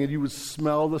morning and you would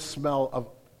smell the smell of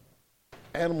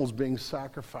animals being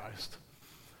sacrificed.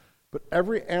 But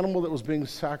every animal that was being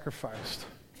sacrificed,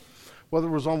 whether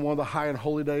it was on one of the high and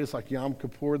holy days like Yom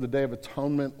Kippur, the Day of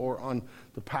Atonement, or on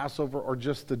the Passover, or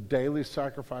just the daily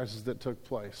sacrifices that took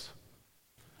place.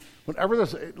 Whenever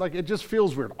this, it just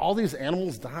feels weird. All these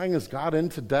animals dying, is God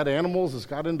into dead animals? Is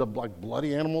God into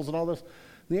bloody animals and all this?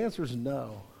 And the answer is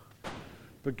no.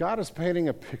 But God is painting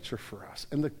a picture for us.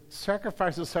 And the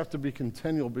sacrifices have to be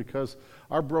continual because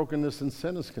our brokenness and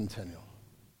sin is continual.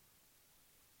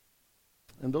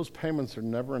 And those payments are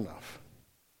never enough.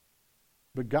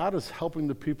 But God is helping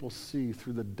the people see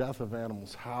through the death of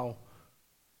animals how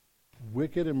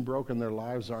wicked and broken their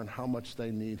lives are and how much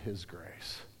they need his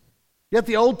grace. Yet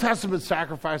the Old Testament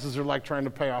sacrifices are like trying to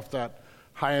pay off that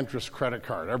high-interest credit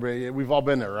card. Everybody, we've all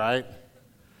been there, right?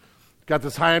 Got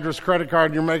this high-interest credit card,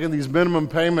 and you're making these minimum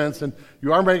payments, and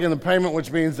you are making the payment,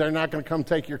 which means they're not going to come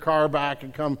take your car back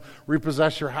and come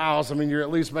repossess your house. I mean, you're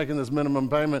at least making this minimum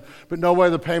payment, but no way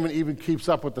the payment even keeps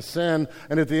up with the sin.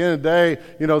 And at the end of the day,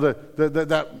 you know,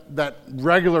 that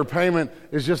regular payment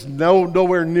is just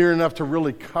nowhere near enough to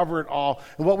really cover it all.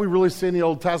 And what we really see in the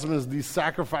Old Testament is these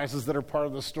sacrifices that are part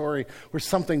of the story, where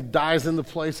something dies in the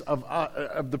place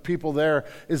of the people there,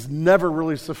 is never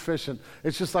really sufficient.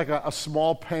 It's just like a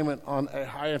small payment on a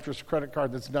high-interest credit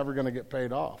card that's never going to get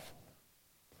paid off.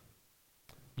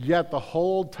 Yet the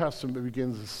whole Old Testament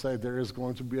begins to say there is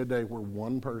going to be a day where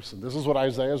one person, this is what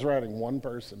Isaiah is writing, one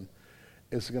person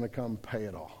is going to come pay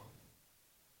it all.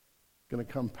 Going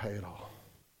to come pay it all.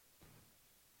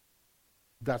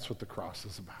 That's what the cross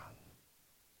is about.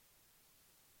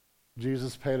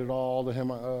 Jesus paid it all, to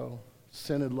him I owe.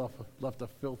 Sin had left a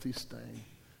filthy stain.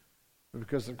 But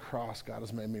because of the cross, God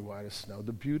has made me white as snow.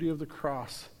 The beauty of the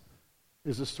cross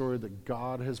is a story that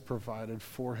God has provided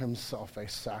for himself a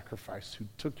sacrifice who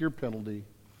took your penalty,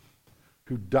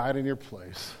 who died in your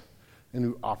place, and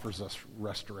who offers us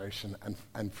restoration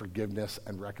and forgiveness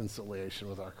and reconciliation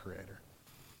with our Creator.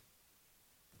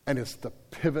 And it's the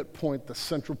pivot point, the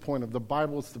central point of the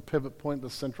Bible. It's the pivot point, the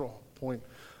central point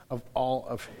of all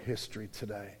of history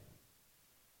today.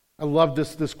 I love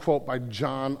this quote by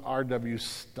John R.W.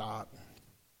 Stott,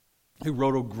 who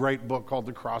wrote a great book called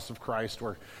The Cross of Christ,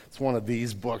 where it's one of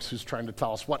these books who's trying to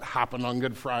tell us what happened on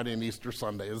Good Friday and Easter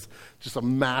Sunday. It's just a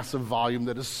massive volume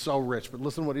that is so rich. But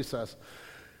listen to what he says.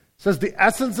 He says, the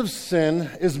essence of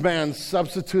sin is man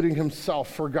substituting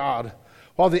himself for God,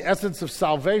 while the essence of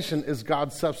salvation is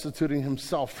God substituting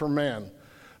himself for man.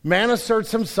 Man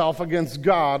asserts himself against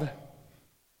God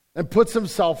and puts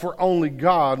himself where only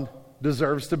God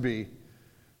deserves to be.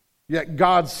 Yet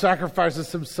God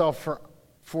sacrifices himself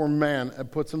for man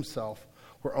and puts himself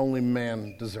where only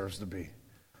man deserves to be.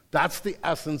 That's the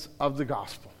essence of the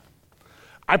gospel.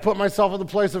 I put myself in the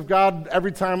place of God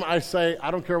every time I say,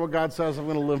 I don't care what God says, I'm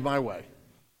going to live my way.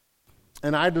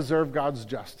 And I deserve God's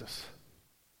justice.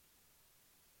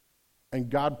 And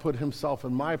God put himself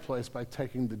in my place by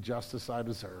taking the justice I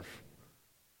deserve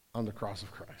on the cross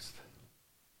of Christ.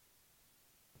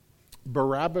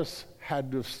 Barabbas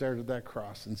had to have stared at that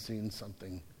cross and seen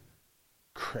something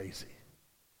crazy.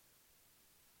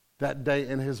 That day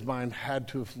in his mind had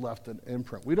to have left an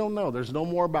imprint. We don't know. There's no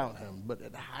more about him, but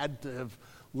it had to have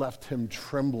left him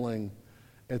trembling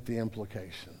at the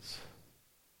implications.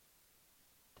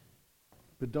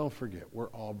 But don't forget, we're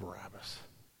all Barabbas.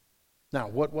 Now,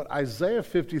 what Isaiah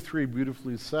 53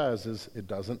 beautifully says is it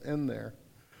doesn't end there.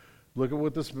 Look at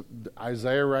what this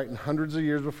Isaiah writing hundreds of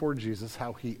years before Jesus,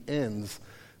 how he ends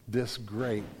this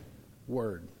great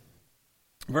word.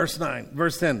 Verse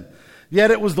 10.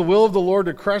 Yet it was the will of the Lord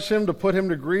to crush him, to put him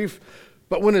to grief.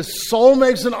 But when his soul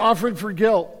makes an offering for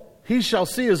guilt, he shall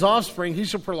see his offspring, he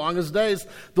shall prolong his days.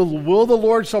 The will of the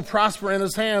Lord shall prosper in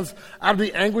his hands. Out of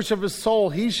the anguish of his soul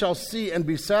he shall see and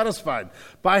be satisfied.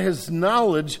 By his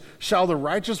knowledge shall the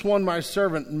righteous one, my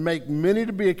servant, make many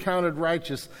to be accounted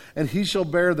righteous, and he shall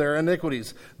bear their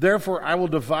iniquities. Therefore I will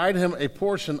divide him a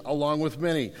portion along with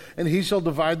many, and he shall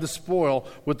divide the spoil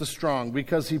with the strong,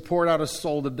 because he poured out his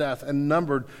soul to death and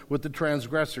numbered with the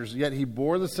transgressors. Yet he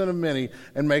bore the sin of many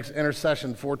and makes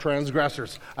intercession for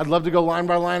transgressors. I'd love to go line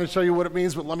by line and show you what it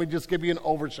means, but let me just give you an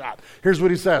overshot. Here's what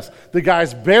he says. The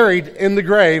guy's buried in the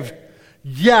grave,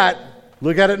 yet,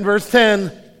 look at it in verse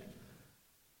 10,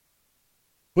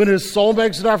 when his soul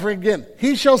makes an offering again,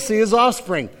 he shall see his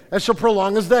offspring and shall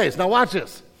prolong his days. Now watch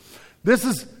this. This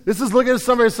is looking at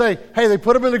somebody say, hey, they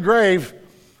put him in the grave,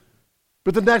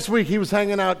 but the next week he was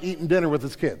hanging out eating dinner with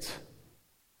his kids.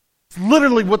 It's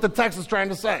literally what the text is trying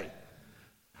to say.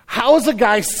 How is a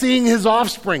guy seeing his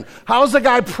offspring? How is a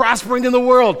guy prospering in the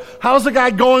world? How is a guy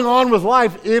going on with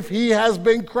life if he has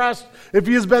been crushed, if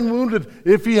he has been wounded,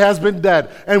 if he has been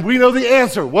dead? And we know the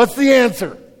answer. What's the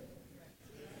answer?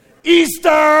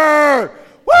 Easter!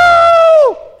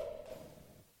 Woo!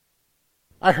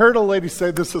 I heard a lady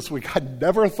say this week. I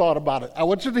never thought about it. I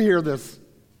want you to hear this.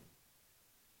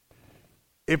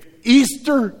 If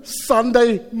Easter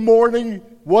Sunday morning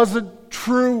wasn't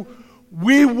true,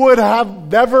 we would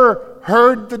have never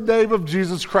heard the name of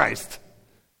Jesus Christ.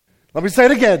 Let me say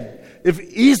it again. If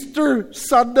Easter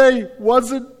Sunday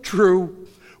wasn't true,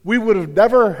 we would have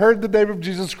never heard the name of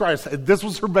Jesus Christ. And this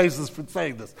was her basis for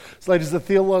saying this. This lady's a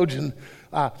theologian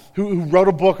who wrote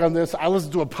a book on this. I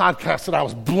listened to a podcast and I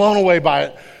was blown away by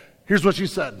it. Here's what she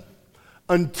said.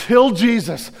 Until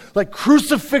Jesus, like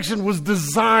crucifixion was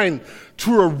designed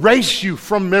to erase you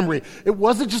from memory. It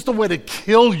wasn't just a way to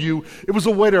kill you. It was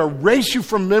a way to erase you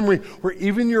from memory where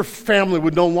even your family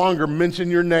would no longer mention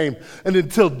your name. And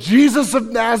until Jesus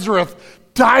of Nazareth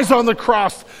dies on the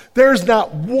cross, there's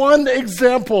not one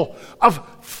example of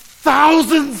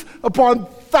thousands upon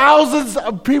thousands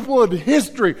of people in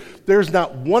history. There's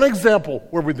not one example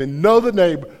where we know the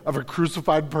name of a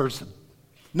crucified person.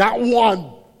 Not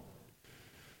one.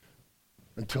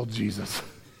 Until Jesus.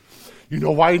 You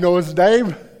know why you know his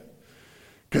name?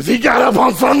 Because he got up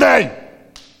on Sunday.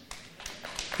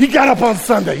 He got up on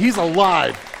Sunday. He's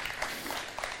alive.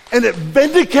 And it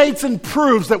vindicates and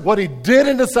proves that what he did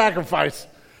in the sacrifice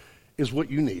is what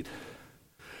you need.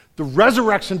 The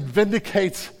resurrection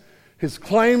vindicates his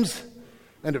claims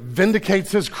and it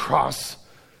vindicates his cross.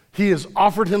 He has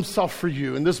offered himself for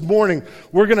you. And this morning,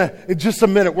 in just a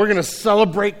minute, we're going to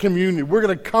celebrate communion. We're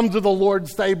going to come to the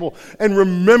Lord's table and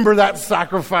remember that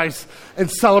sacrifice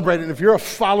and celebrate it. And if you're a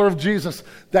follower of Jesus,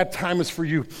 that time is for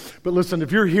you. But listen,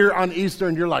 if you're here on Easter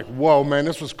and you're like, whoa, man,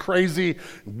 this was crazy,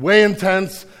 way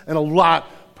intense, and a lot,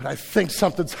 but I think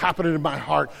something's happening in my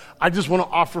heart, I just want to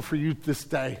offer for you this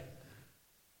day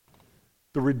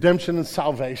the redemption and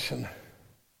salvation.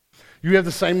 You have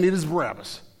the same need as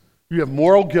Barabbas. You have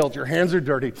moral guilt, your hands are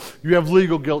dirty. You have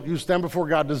legal guilt, you stand before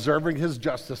God deserving his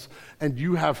justice. And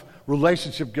you have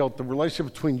relationship guilt, the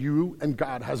relationship between you and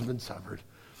God has been severed.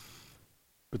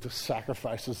 But the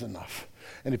sacrifice is enough.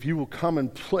 And if you will come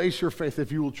and place your faith,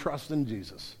 if you will trust in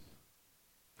Jesus,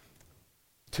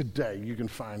 today you can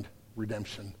find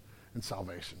redemption and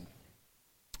salvation.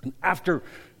 And after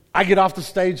I get off the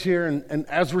stage here, and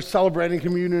as we're celebrating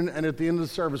communion and at the end of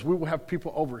the service, we will have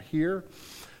people over here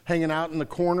hanging out in the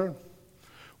corner.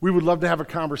 We would love to have a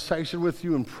conversation with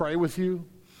you and pray with you.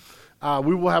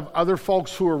 We will have other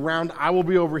folks who are around. I will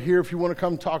be over here if you want to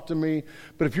come talk to me.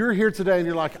 But if you're here today and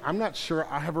you're like, I'm not sure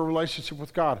I have a relationship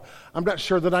with God. I'm not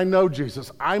sure that I know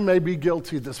Jesus. I may be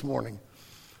guilty this morning.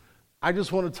 I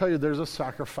just want to tell you there's a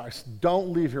sacrifice. Don't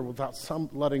leave here without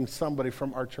letting somebody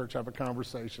from our church have a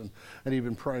conversation and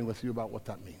even praying with you about what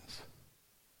that means.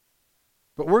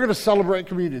 But we're going to celebrate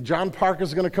communion. John Park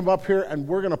is going to come up here, and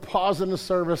we're going to pause in the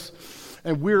service,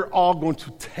 and we're all going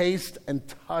to taste and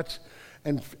touch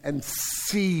and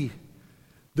see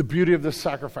the beauty of this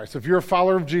sacrifice. If you're a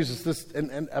follower of Jesus,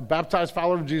 and a baptized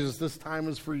follower of Jesus, this time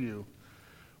is for you.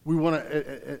 We want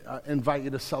to invite you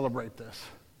to celebrate this.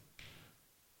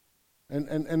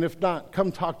 And if not,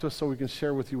 come talk to us so we can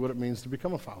share with you what it means to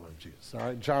become a follower of Jesus. All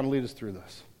right, John, lead us through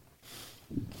this.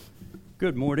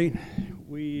 Good morning.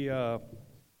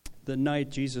 The night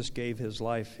Jesus gave his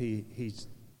life, he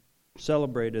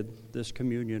celebrated this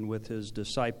communion with his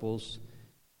disciples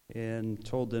and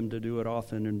told them to do it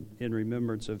often in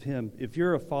remembrance of him. If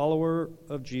you're a follower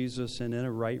of Jesus and in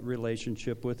a right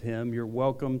relationship with him, you're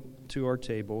welcome to our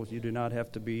table. You do not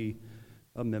have to be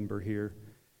a member here.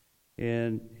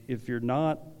 And if you're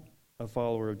not a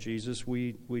follower of Jesus,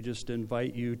 we just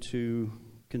invite you to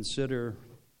consider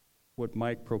what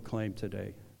Mike proclaimed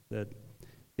today, that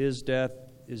his death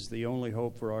is the only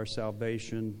hope for our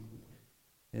salvation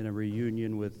and a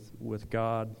reunion with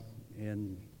God,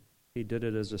 and he did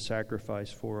it as a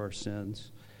sacrifice for our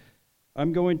sins.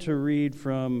 I'm going to read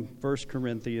from 1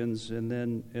 Corinthians, and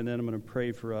then I'm going to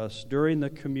pray for us. During the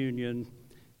communion,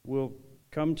 we'll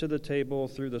come to the table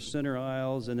through the center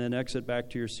aisles and then exit back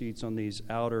to your seats on these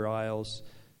outer aisles.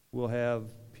 We'll have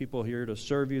people here to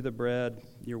serve you the bread.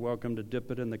 You're welcome to dip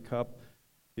it in the cup.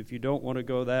 If you don't want to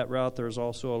go that route, there's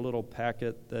also a little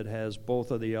packet that has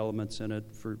both of the elements in it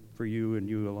for you and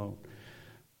you alone.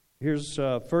 Here's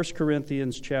 1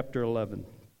 Corinthians chapter 11.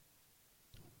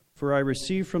 For I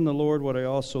received from the Lord what I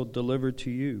also delivered to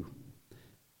you,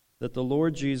 that the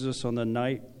Lord Jesus on the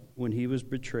night when he was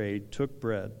betrayed took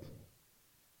bread,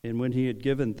 and when he had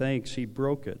given thanks, he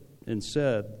broke it and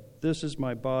said, "This is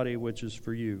my body which is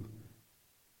for you.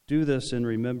 Do this in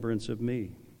remembrance of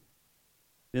me."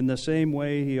 In the same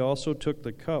way, he also took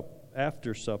the cup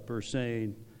after supper,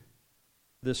 saying,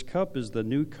 "This cup is the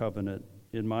new covenant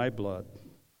in my blood.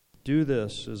 Do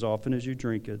this as often as you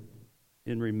drink it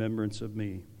in remembrance of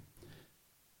me.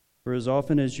 For as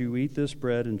often as you eat this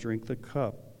bread and drink the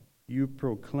cup, you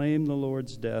proclaim the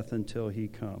Lord's death until he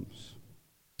comes."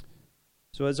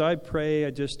 So as I pray,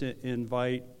 I just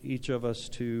invite each of us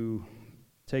to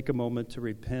take a moment to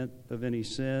repent of any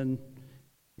sin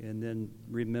and then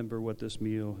remember what this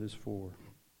meal is for.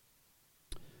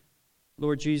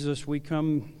 Lord Jesus, we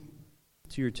come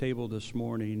to your table this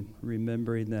morning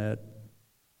remembering that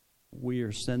we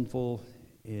are sinful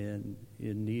and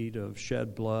in need of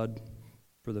shed blood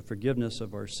for the forgiveness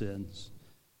of our sins.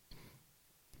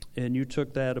 And you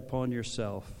took that upon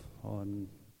yourself on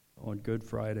Good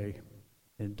Friday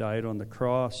and died on the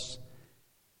cross,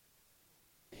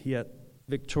 yet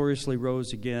victoriously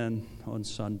rose again on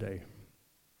Sunday,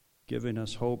 giving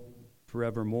us hope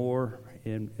forevermore.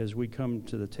 And as we come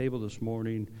to the table this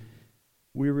morning,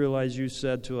 we realize you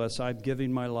said to us, "I'm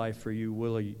giving my life for you.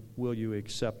 Will you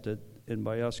accept it?" And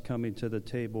by us coming to the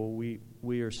table,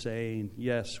 we are saying,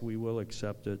 yes, we will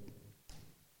accept it.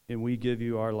 And we give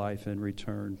you our life in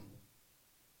return.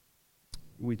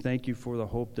 We thank you for the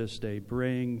hope this day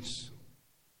brings.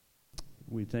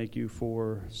 We thank you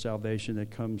for salvation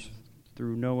that comes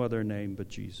through no other name but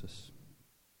Jesus.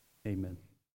 Amen.